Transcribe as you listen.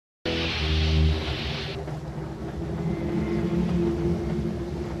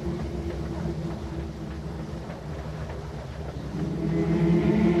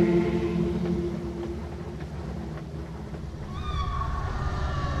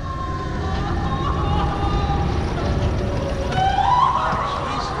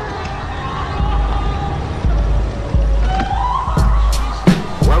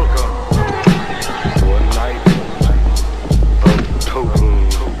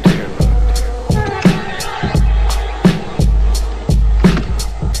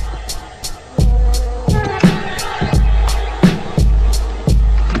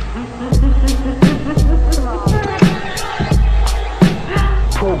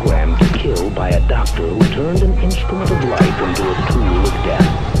specter who turned an instrument of life into a tool of death.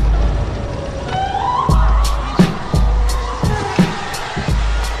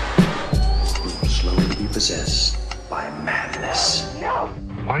 We will slowly be possessed by madness. No!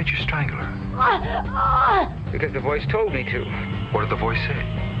 Why did you strangle her? Because the voice told me to. What did the voice say?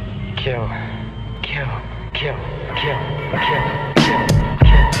 Kill. Kill. Kill. Kill. Kill. Kill.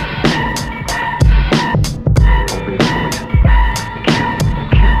 Kill. Obey the voice.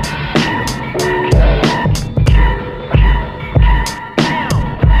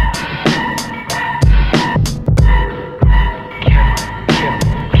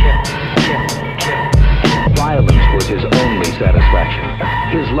 Violence was his only satisfaction.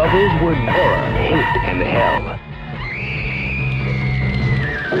 His lovers were horror, hate, and hell.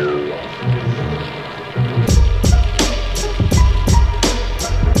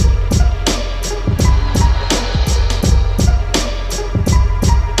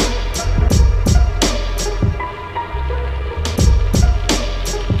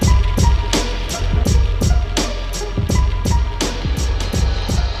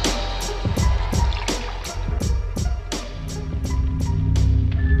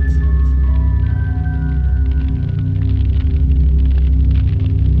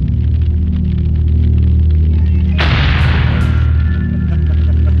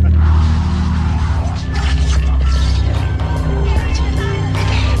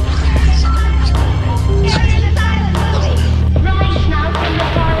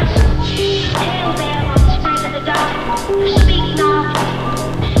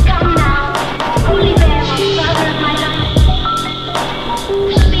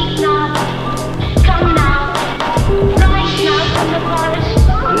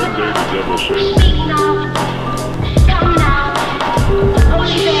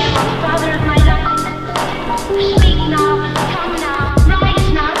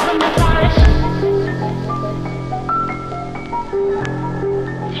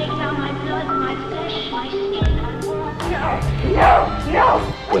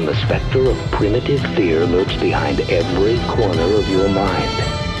 When the specter of primitive fear lurks behind every corner of your mind,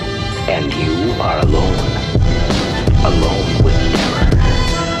 and you are alone, alone with terror.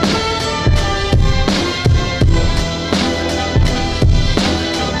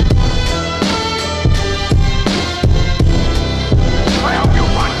 I hope you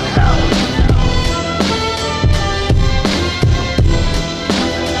find hell.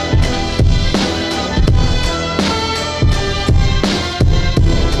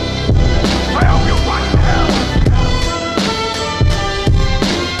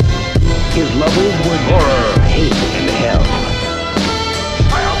 His lovers were horror, hate, and hell.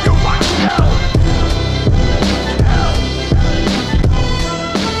 I hope you find hell.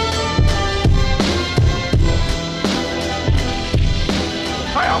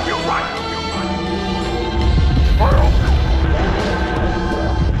 I hope you find.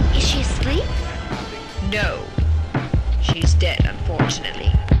 Is she asleep? No. She's dead,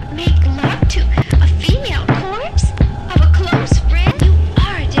 unfortunately. Make love to a female corpse of a close friend? You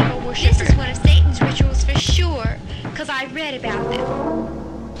are a devil worshiper. This is one of Satan's rituals for sure, because I read about them.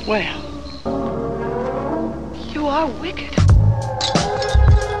 Well, you are wicked.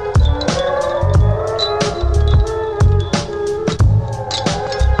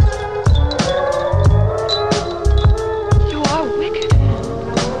 You are wicked.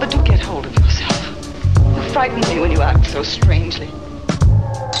 But do get hold of yourself. You frighten me when you act so strangely.